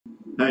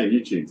Hey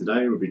YouTube,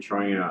 today we'll be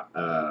trying out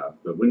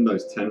the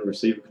Windows 10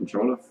 receiver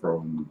controller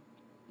from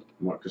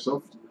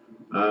Microsoft.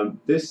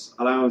 This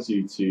allows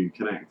you to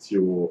connect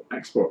your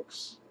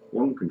Xbox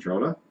One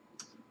controller,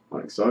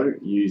 like so,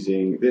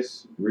 using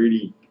this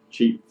really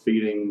cheap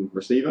feeling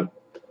receiver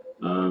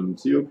to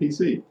your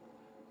PC.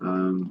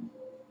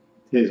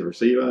 Here's a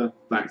receiver,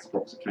 that's the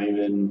box it came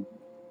in,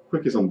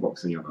 quickest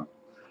unboxing ever.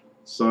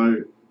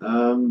 So,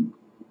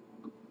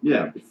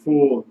 yeah,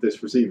 before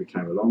this receiver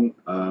came along,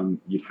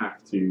 you'd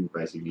have to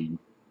basically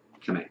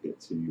connect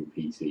it to your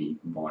PC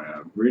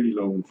via a really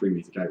long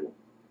 3-meter cable.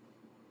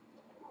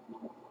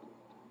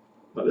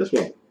 Like this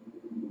one,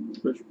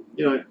 which,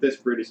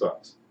 this really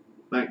sucks.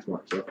 Thanks,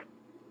 Microsoft.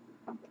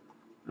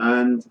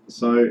 And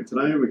so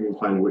today we're going to be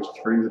playing Witcher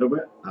 3 a little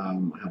bit. I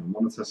have a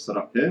monitor set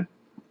up here,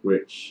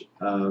 which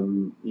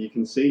you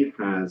can see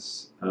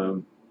has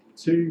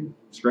 2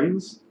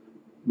 screens,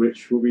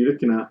 which we'll be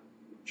looking at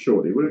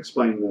shortly. We'll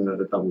explain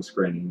the double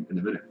screening in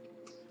a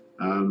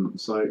minute.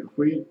 So if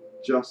we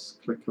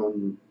just click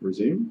on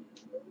resume,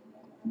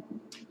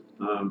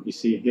 you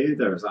see here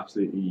there is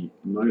absolutely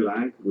no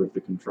lag with the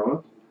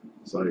controller.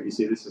 So you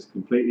see this is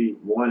completely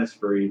wireless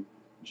free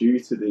due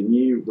to the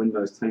new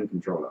Windows 10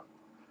 controller.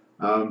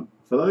 For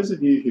those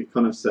of you who've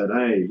kind of said,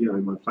 hey,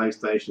 my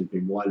PlayStation has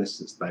been wireless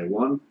since day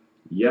one,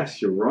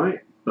 yes, you're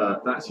right,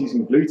 but that's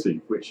using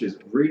Bluetooth, which is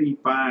really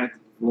bad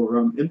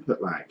for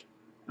input lag.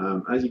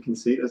 As you can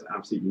see, there's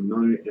absolutely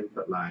no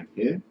input lag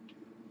here,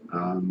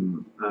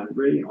 and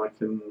really I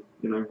can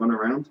run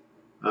around.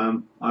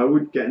 I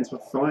would get into a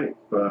fight,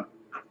 but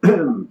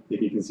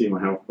if you can see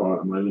my health bar at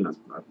the moment,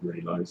 that's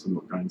really low, so I'm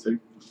not going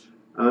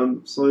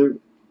to. So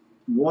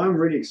why I'm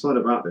really excited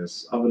about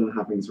this, other than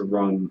having to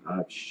run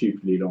a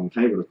stupidly long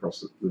cable across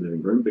the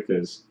living room,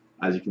 because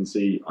as you can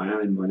see, I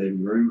am in my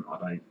living room. I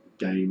don't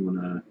game on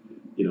a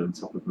on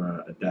top of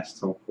a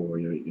desktop or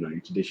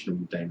traditional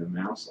game and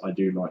mouse. I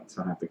do like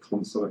to have the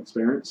console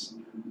experience.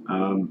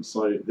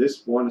 So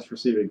this wireless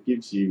receiver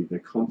gives you the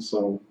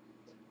console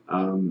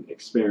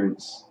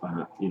experience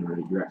that your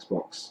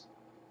Xbox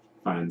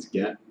fans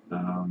get.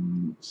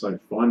 So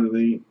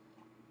finally,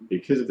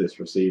 because of this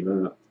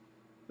receiver,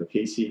 the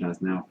PC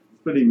has now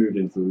fully moved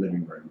into the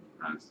living room.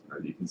 As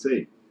you can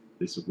see,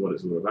 this is what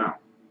it's all about.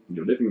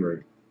 Your living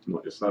room,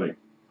 not your study.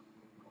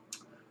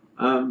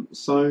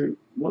 So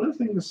one of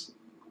the things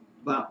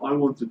that I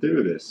want to do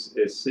with this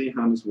is see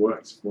how this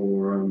works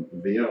for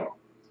VR.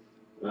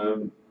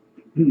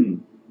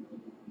 You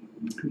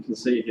can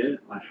see here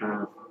I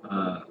have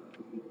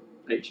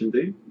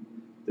HMD.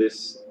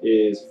 This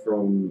is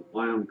from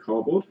Ion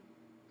Cardboard,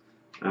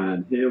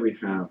 and here we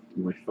have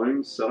my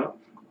phone set up,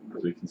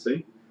 as we can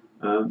see.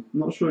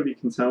 Not sure if you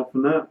can tell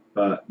from that,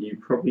 but you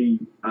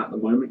probably at the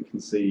moment can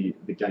see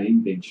the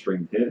game being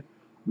streamed here.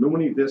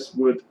 Normally this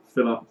would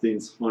fill up the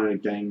entire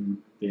game,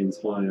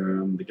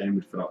 the game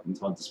would fill up the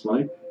entire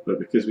display, but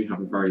because we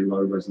have a very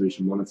low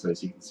resolution monitor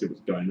so you can see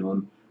what's going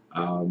on,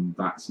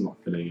 that's not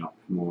filling up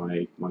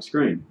my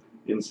screen.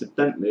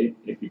 Incidentally,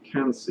 if you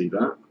can see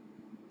that,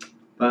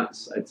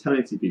 that's a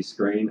 1080p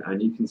screen,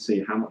 and you can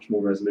see how much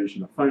more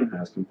resolution a phone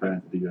has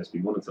compared to the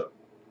USB monitor.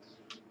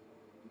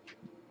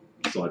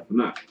 Aside from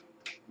that,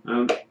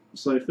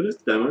 so for this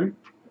demo,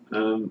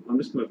 I'm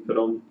just going to put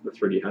on the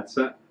 3D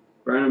headset.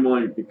 Bear in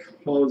mind,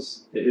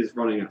 because it is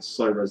running at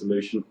slow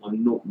resolution,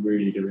 I'm not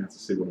really going to be able to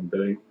see what I'm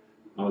doing.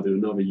 I'll do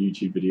another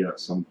YouTube video at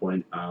some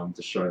point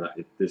to show that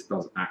this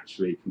does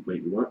actually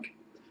completely work.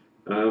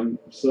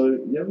 So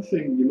the other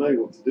thing you may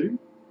want to do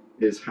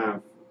is have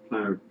a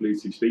pair of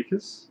Bluetooth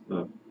speakers.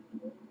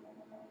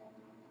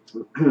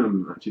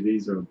 Actually,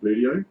 these are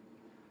Bluetooth,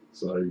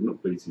 so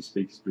not Bluetooth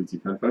speakers,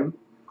 Bluetooth headphone.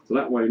 So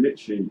that way,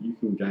 literally, you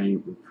can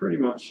game with pretty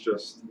much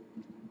just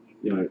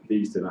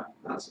these two.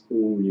 That's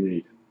all you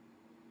need.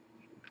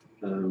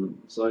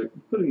 So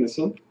putting this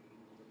on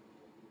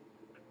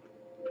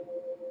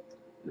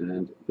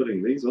and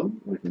putting these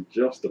on, I can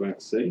just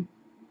about see.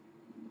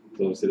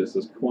 So obviously this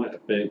is quite a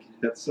big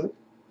headset,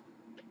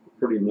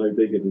 probably no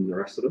bigger than the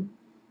rest of them.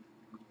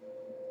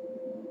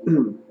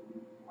 And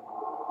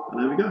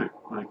there we go.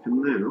 I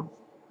can now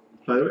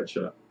play The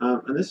Witcher.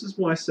 And this is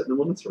why I set the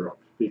monitor up,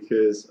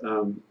 because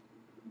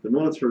the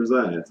monitor is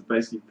there to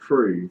basically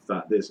prove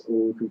that this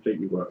all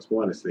completely works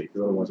wirelessly,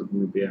 because otherwise I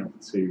wouldn't be able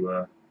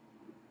to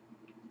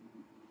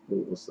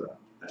what was that?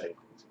 Hey,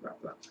 let's grab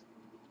that.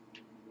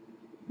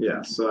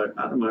 Yeah, so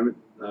at the moment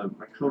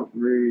I can't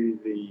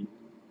really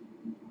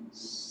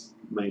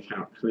make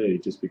out clearly,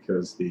 just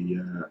because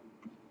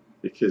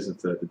because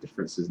of the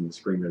differences in the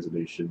screen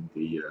resolution,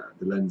 the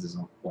lenses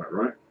aren't quite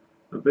right.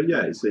 But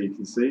yeah, so you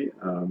can see,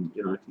 I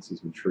can see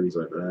some trees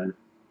over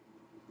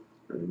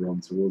there,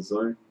 run towards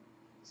though.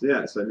 So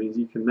yeah, so it means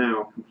you can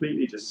now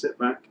completely just sit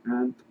back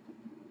and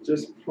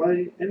just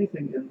play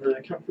anything in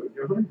the comfort of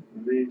your home.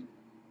 I mean,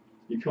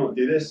 you can't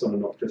do this on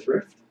an Oculus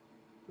Rift.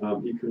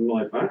 You can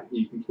lie back,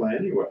 you can play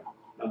anywhere.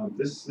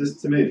 This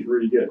to me is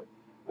really good.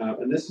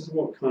 And this is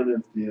what kind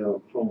of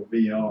the whole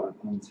VR and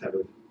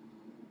untethered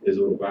is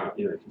all about.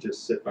 You know, you can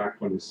just sit back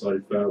on your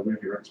sofa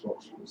with your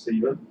Xbox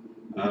receiver.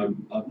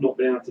 I've not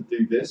been able to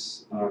do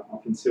this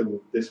up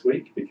until this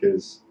week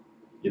because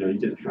you know you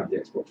didn't have the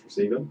Xbox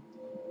receiver.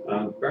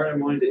 Bear in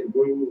mind it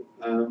will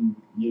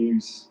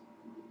use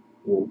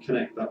or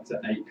connect up to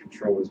 8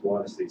 controllers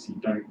wirelessly, so you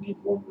don't need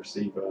one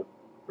receiver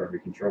for every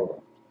controller.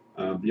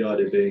 The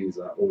idea being is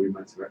that all your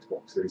mates with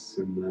Xboxes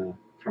can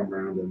come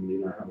around and you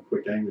know have a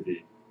quick game with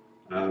you.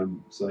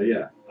 So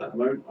yeah, at the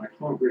moment I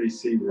can't really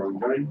see where I'm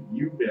going.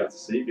 You'll be able to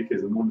see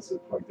because the monitor's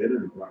plugged in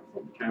and right in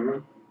front of the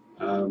camera.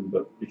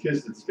 But because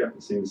of the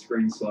discrepancy in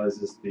screen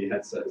sizes, the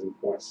headset isn't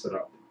quite set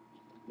up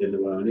in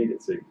the way I need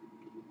it to.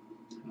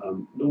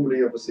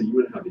 Normally, obviously, you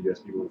wouldn't have a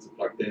USB monitor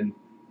plugged in,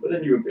 but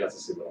then you wouldn't be able to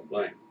see what I'm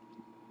playing.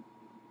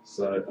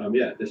 So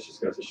yeah, this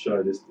just goes to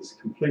show this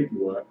completely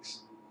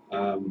works.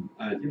 And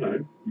you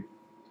know,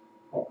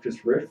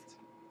 Oculus Rift,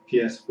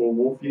 PS4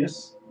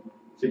 Morpheus,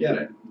 forget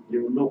it.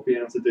 You will not be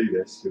able to do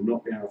this. You'll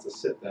not be able to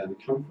sit there in the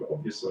comfort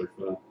of your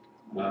sofa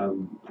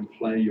and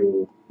play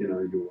your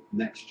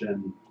next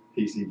gen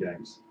PC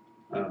games.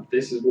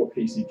 This is what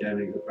PC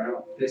gaming is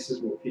about. This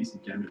is what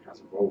PC gaming has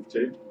evolved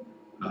to.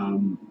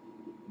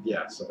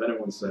 Yeah, so if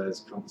anyone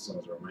says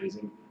consoles are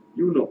amazing,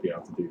 you will not be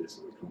able to do this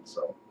on a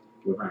console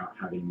without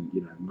having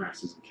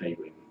masses of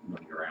cabling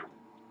running around.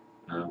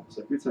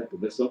 So if we take all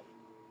this off,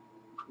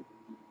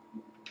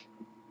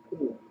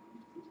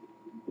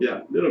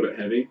 yeah, a little bit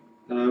heavy,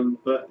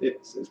 but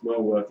it's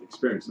well worth the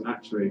experience. And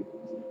actually,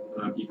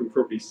 you can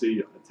probably see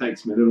it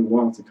takes me a little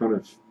while to kind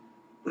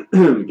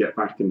of get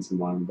back into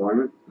my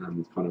environment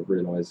and kind of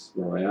realise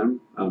where I am.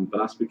 But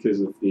that's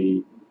because of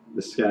the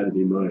scale of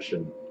the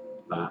immersion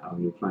that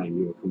you're playing.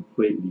 You're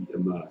completely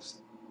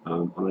immersed.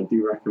 And I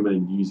do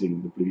recommend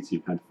using the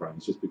Bluetooth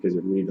headphones just because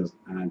it really does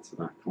add to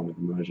that kind of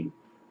immersion,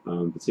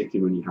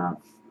 particularly when you have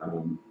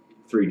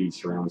 3D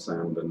surround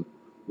sound and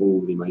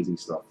all the amazing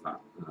stuff that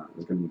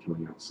is going to be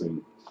coming out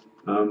soon.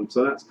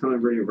 So that's kind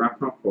of really a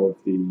wrap up of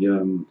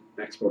the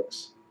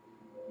Xbox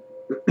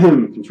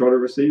controller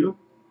receiver.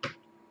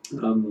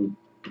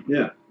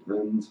 Yeah,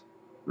 and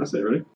that's it really.